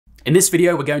In this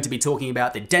video, we're going to be talking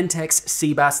about the Dentex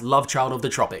sea bass love child of the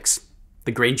tropics,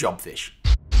 the green jobfish.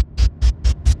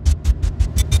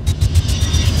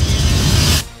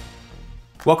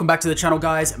 Welcome back to the channel,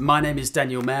 guys. My name is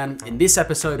danielmannyt. In this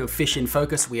episode of Fish in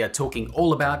Focus, we are talking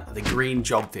all about the green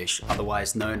jobfish,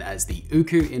 otherwise known as the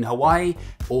uku in Hawaii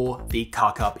or the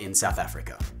kakaap in South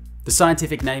Africa. The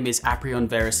scientific name is Aprion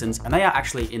virescens, and they are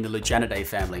actually in the Luganidae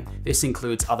family. This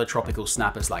includes other tropical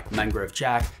snappers like mangrove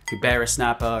jack, kubera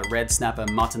snapper, red snapper,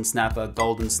 mutton snapper,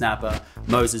 golden snapper,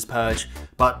 Moses perch,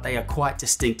 but they are quite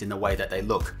distinct in the way that they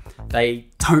look. They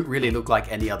don't really look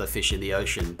like any other fish in the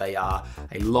ocean. They are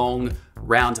a long,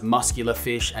 round, muscular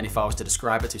fish, and if I was to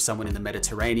describe it to someone in the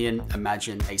Mediterranean,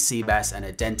 imagine a sea bass and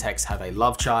a Dentex have a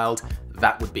love child,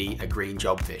 that would be a green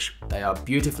jobfish. They are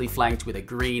beautifully flanked with a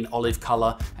green olive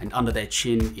color, and under their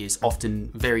chin is often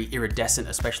very iridescent,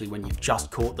 especially when you've just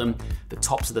caught them. The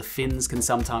tops of the fins can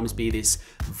sometimes be this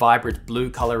vibrant blue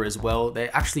color as well.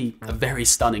 They're actually a very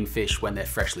stunning fish when they're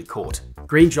freshly caught.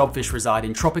 Green jobfish reside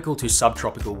in tropical to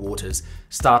subtropical waters.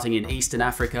 Starting in Eastern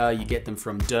Africa, you get them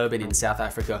from Durban in South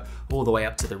Africa, all the way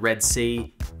up to the Red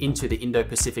Sea, into the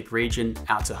Indo-Pacific region,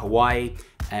 out to Hawaii,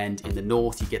 and in the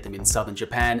north you get them in southern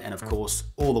Japan, and of course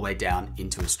all the way down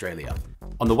into Australia.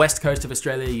 On the west coast of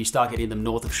Australia, you start getting them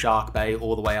north of Shark Bay,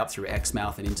 all the way up through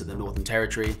Exmouth and into the Northern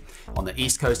Territory. On the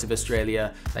east coast of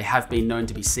Australia, they have been known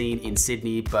to be seen in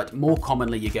Sydney, but more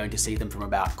commonly you're going to see them from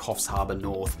about Coffs Harbour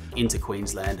north into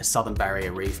Queensland, Southern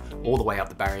Barrier Reef, all the way up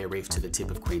the Barrier Reef to the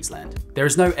tip of Queensland. There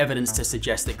is no evidence to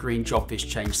suggest that green jobfish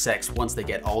change sex once they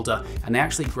get older, and they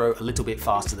actually grow a little bit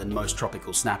faster than most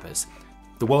tropical snappers.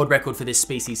 The world record for this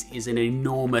species is an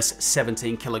enormous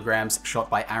 17 kilograms shot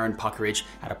by Aaron Puckeridge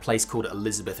at a place called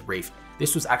Elizabeth Reef.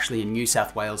 This was actually in New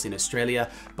South Wales in Australia,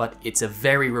 but it's a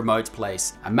very remote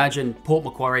place. Imagine Port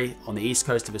Macquarie on the east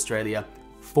coast of Australia,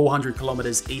 400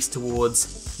 kilometers east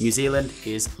towards New Zealand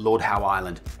is Lord Howe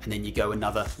Island, and then you go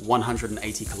another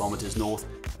 180 kilometers north,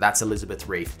 that's Elizabeth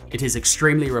Reef. It is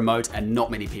extremely remote and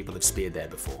not many people have speared there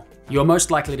before. You're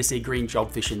most likely to see green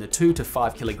jobfish in the 2 to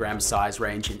 5 kilogram size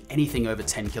range, and anything over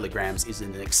 10 kilograms is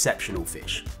an exceptional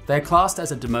fish. They're classed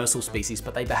as a demersal species,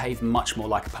 but they behave much more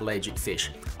like a pelagic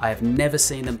fish. I have never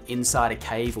seen them inside a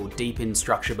cave or deep in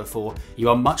structure before. You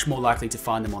are much more likely to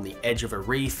find them on the edge of a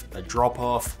reef, a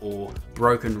drop-off, or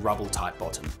broken rubble type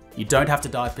bottom. You don't have to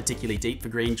dive particularly deep for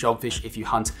green jobfish if you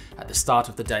hunt at the start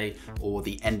of the day or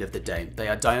the end of the day. They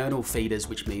are diurnal feeders,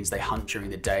 which means they hunt during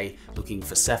the day looking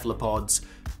for cephalopods,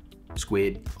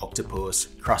 squid, octopus,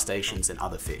 crustaceans, and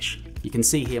other fish. You can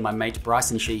see here my mate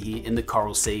Bryson Sheehy in the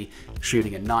Coral Sea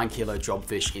shooting a 9 kilo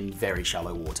jobfish in very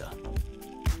shallow water.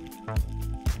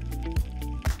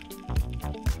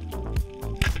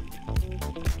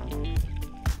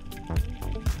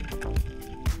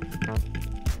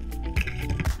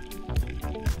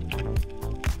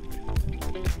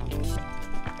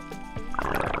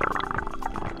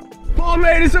 Oh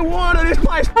man, it's a water, this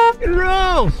place fucking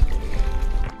rules!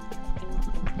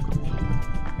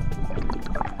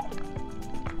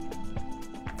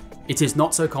 It is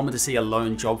not so common to see a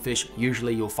lone jobfish.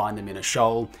 Usually you'll find them in a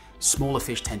shoal. Smaller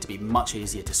fish tend to be much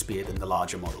easier to spear than the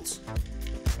larger models.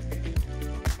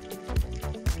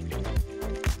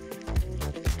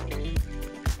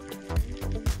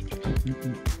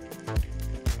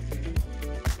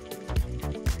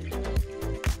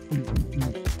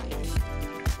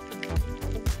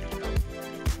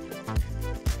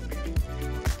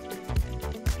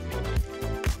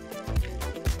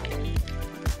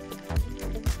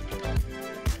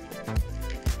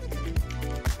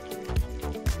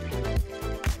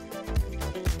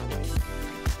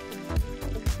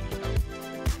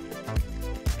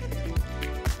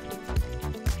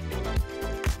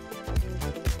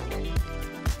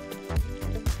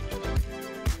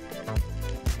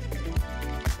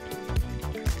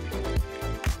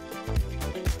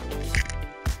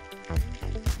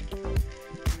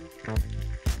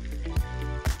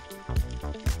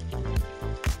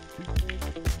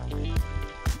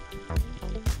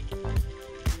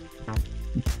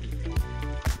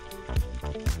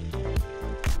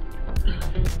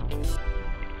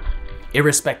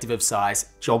 Irrespective of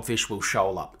size, jobfish will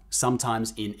shoal up,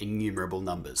 sometimes in innumerable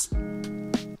numbers.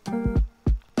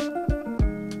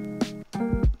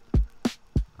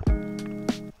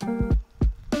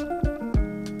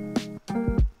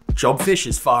 Jobfish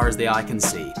as far as the eye can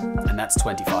see, and that's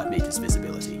 25 meters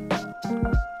visibility.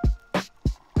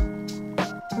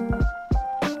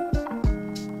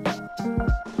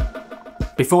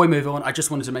 Before we move on, I just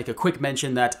wanted to make a quick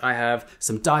mention that I have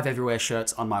some Dive Everywhere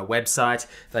shirts on my website.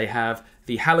 They have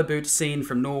the haliboot scene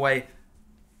from Norway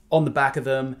on the back of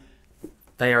them.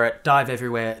 They are at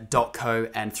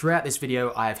diveeverywhere.co, and throughout this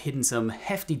video I have hidden some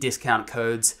hefty discount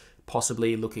codes,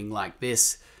 possibly looking like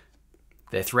this.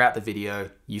 They're throughout the video.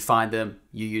 You find them,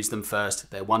 you use them first.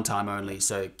 They're one time only,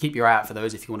 so keep your eye out for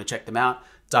those if you want to check them out.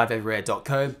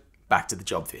 Diveeverywhere.co. Back to the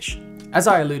jobfish. As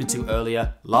I alluded to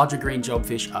earlier, larger green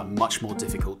jobfish are much more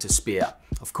difficult to spear.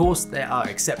 Of course, there are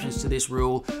exceptions to this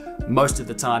rule. Most of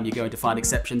the time you're going to find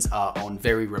exceptions are on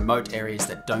very remote areas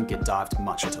that don't get dived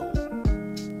much at all.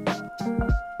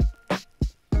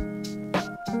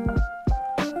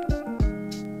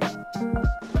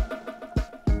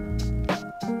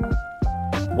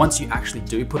 Once you actually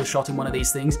do put a shot in one of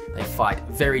these things, they fight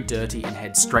very dirty and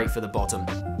head straight for the bottom.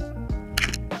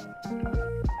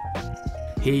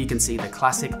 Here you can see the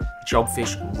classic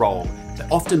jobfish roll. They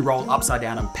often roll upside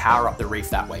down and power up the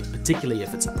reef that way, particularly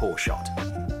if it's a poor shot.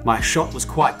 My shot was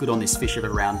quite good on this fish of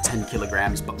around 10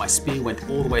 kilograms, but my spear went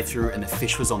all the way through and the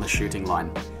fish was on the shooting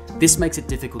line. This makes it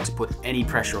difficult to put any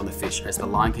pressure on the fish, as the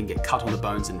line can get cut on the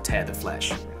bones and tear the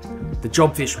flesh. The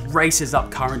jobfish races up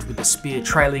current with the spear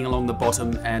trailing along the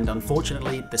bottom, and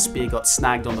unfortunately the spear got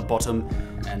snagged on the bottom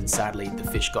and sadly the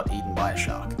fish got eaten by a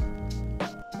shark.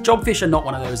 Jobfish are not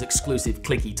one of those exclusive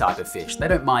clicky type of fish. They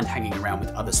don't mind hanging around with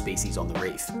other species on the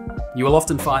reef. You will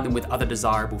often find them with other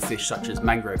desirable fish such as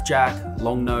mangrove jack,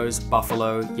 longnose,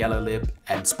 buffalo, yellow lip,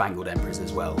 and spangled emperors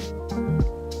as well.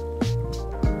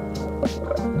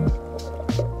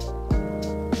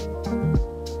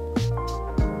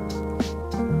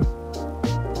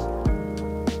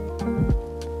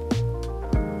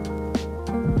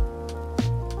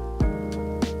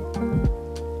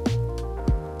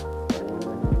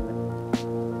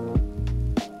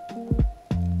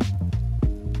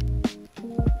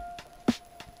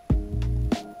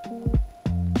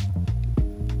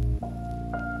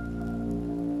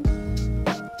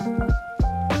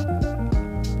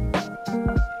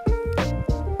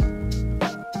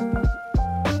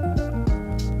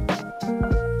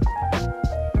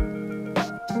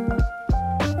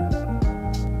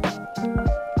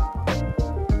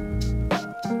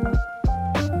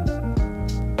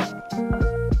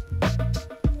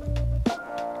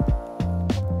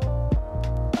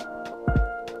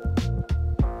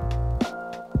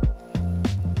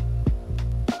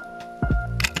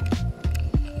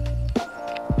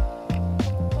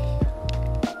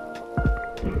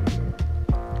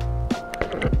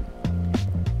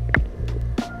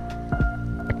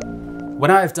 When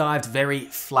I have dived very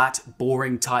flat,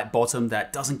 boring type bottom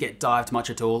that doesn't get dived much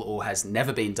at all or has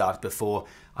never been dived before,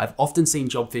 I've often seen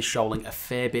jobfish shoaling a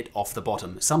fair bit off the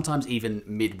bottom, sometimes even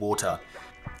mid-water.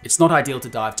 It's not ideal to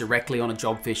dive directly on a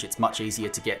jobfish. It's much easier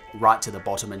to get right to the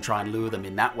bottom and try and lure them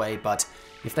in that way, but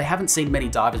if they haven't seen many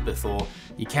divers before,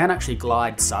 you can actually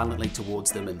glide silently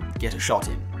towards them and get a shot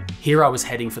in. Here I was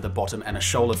heading for the bottom and a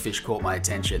shoal of fish caught my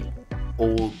attention.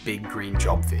 All big green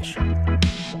jobfish.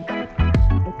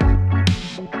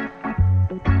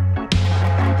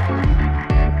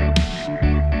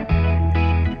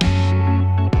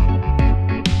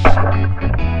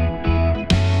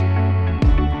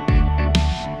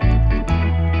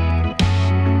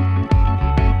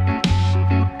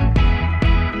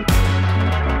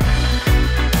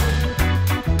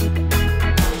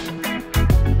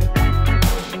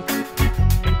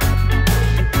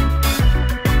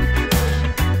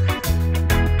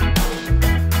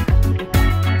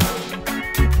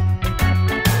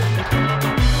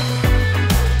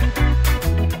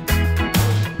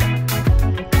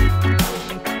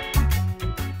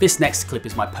 This next clip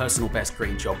is my personal best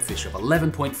green jobfish of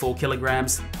 11.4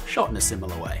 kilograms, shot in a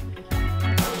similar way.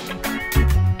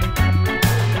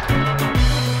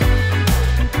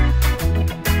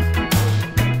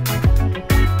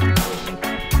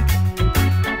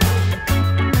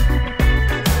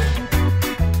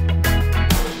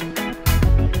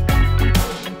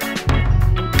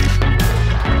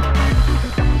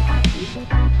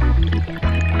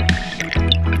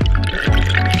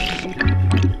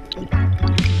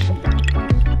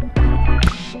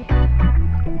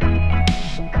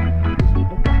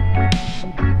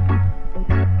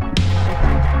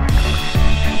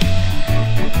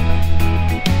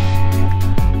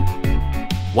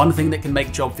 One thing that can make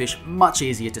jobfish much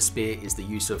easier to spear is the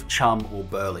use of chum or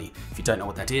burley. If you don't know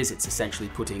what that is, it's essentially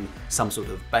putting some sort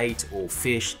of bait or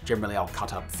fish. Generally I'll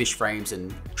cut up fish frames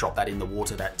and drop that in the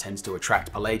water. That tends to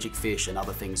attract pelagic fish and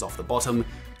other things off the bottom.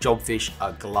 Jobfish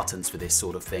are gluttons for this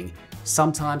sort of thing.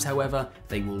 Sometimes, however,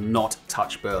 they will not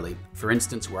touch burley. For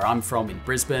instance, where I'm from in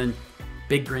Brisbane,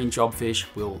 big green jobfish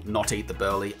will not eat the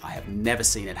burley. I have never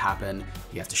seen it happen.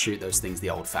 You have to shoot those things the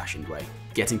old-fashioned way.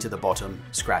 Getting to the bottom,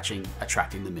 scratching,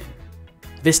 attracting them in.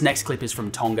 This next clip is from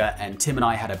Tonga, and Tim and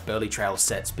I had a burley trail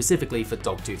set specifically for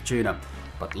dogtooth tuna,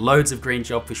 but loads of green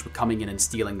jobfish were coming in and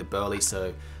stealing the burley,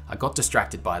 so I got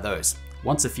distracted by those.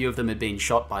 Once a few of them had been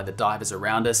shot by the divers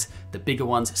around us, the bigger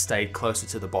ones stayed closer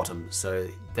to the bottom, so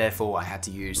therefore I had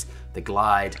to use the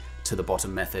glide to the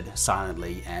bottom method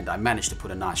silently, and I managed to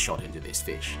put a nice shot into this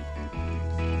fish.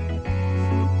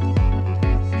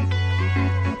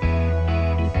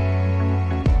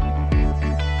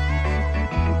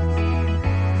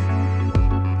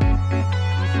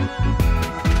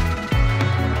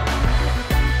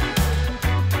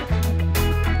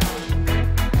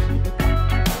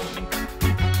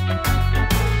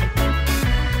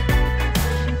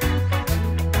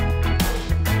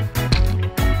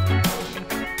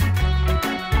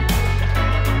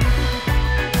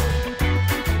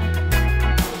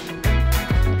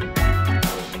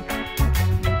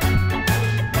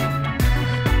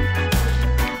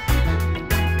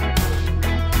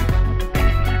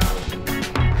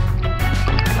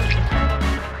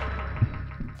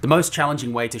 The most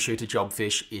challenging way to shoot a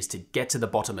jobfish is to get to the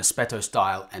bottom aspetto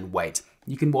style and wait.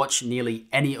 You can watch nearly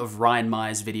any of Ryan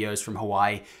Meyer's videos from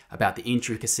Hawaii about the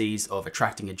intricacies of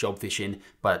attracting a jobfish in,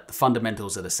 but the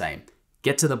fundamentals are the same.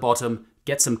 Get to the bottom,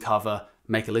 get some cover,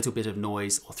 make a little bit of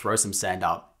noise or throw some sand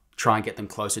up, try and get them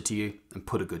closer to you and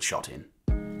put a good shot in.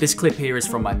 This clip here is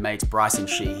from my mate Bryson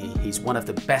Sheehy. He's one of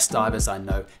the best divers I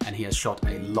know, and he has shot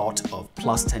a lot of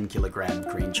plus 10 kilogram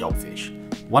green jobfish.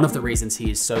 One of the reasons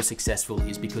he is so successful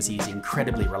is because he is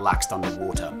incredibly relaxed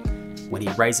underwater. When he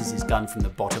raises his gun from the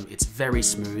bottom, it's very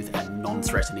smooth and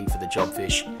non-threatening for the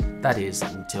jobfish. That is,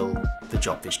 until the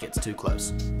jobfish gets too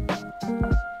close.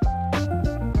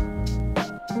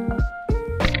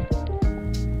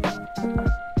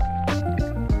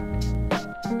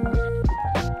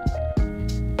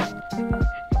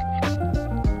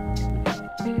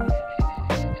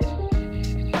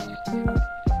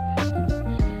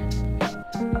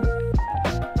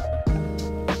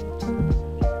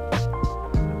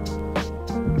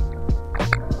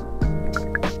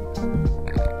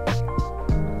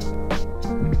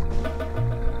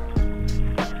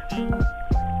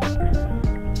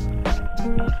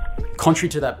 Contrary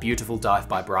to that beautiful dive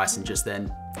by Bryson just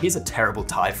then, here's a terrible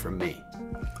dive from me.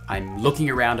 I'm looking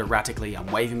around erratically, I'm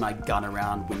waving my gun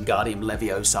around Wingardium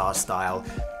Leviosa style.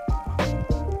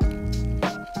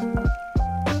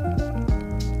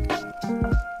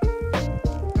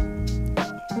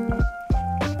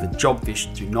 The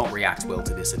jobfish do not react well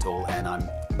to this at all, and I'm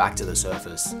back to the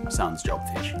surface, sans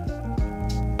jobfish.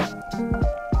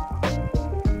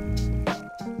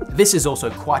 This is also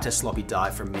quite a sloppy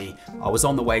dive from me. I was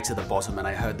on the way to the bottom and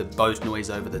I heard the boat noise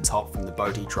over the top from the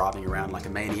boatie driving around like a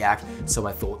maniac, so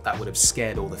I thought that would have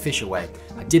scared all the fish away.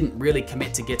 I didn't really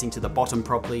commit to getting to the bottom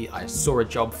properly. I saw a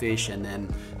jobfish and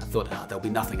then I thought, oh, there'll be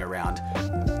nothing around.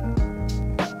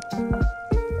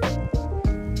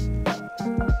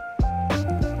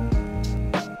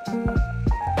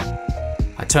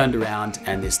 I turned around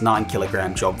and this 9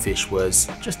 kilogram jobfish was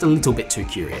just a little bit too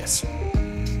curious.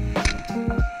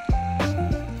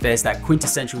 There's that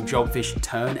quintessential jobfish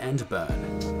turn and burn.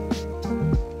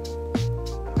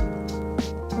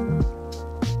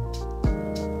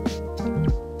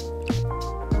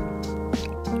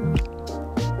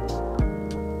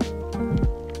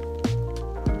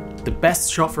 The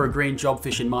best shot for a green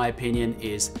jobfish in my opinion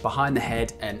is behind the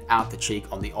head and out the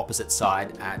cheek on the opposite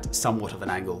side at somewhat of an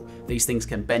angle. These things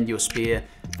can bend your spear.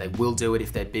 They will do it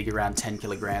if they're big, around 10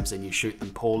 kilograms, and you shoot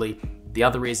them poorly. The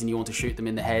other reason you want to shoot them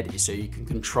in the head is so you can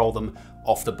control them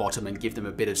off the bottom and give them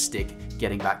a bit of stick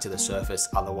getting back to the surface.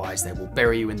 Otherwise they will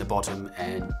bury you in the bottom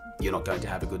and you're not going to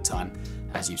have a good time,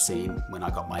 as you've seen when I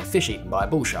got my fish eaten by a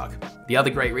bull shark. The other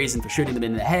great reason for shooting them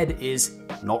in the head is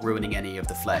not ruining any of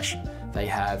the flesh. They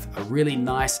have a really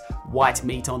nice white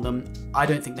meat on them. I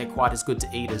don't think they're quite as good to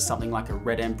eat as something like a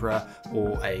red emperor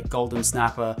or a golden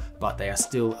snapper, but they are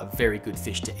still a very good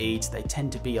fish to eat. They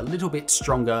tend to be a little bit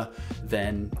stronger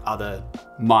than other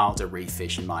milder reef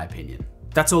fish in my opinion.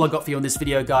 That's all I got for you on this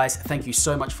video, guys. Thank you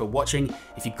so much for watching.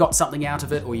 If you got something out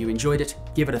of it or you enjoyed it,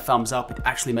 give it a thumbs up. It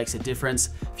actually makes a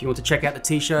difference. If you want to check out the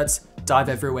t-shirts,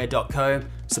 diveeverywhere.co.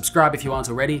 Subscribe if you aren't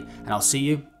already, and I'll see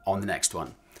you on the next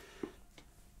one.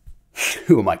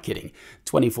 Who am I kidding?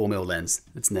 24mm lens,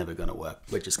 it's never gonna work.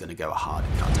 We're just gonna go a hard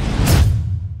cut.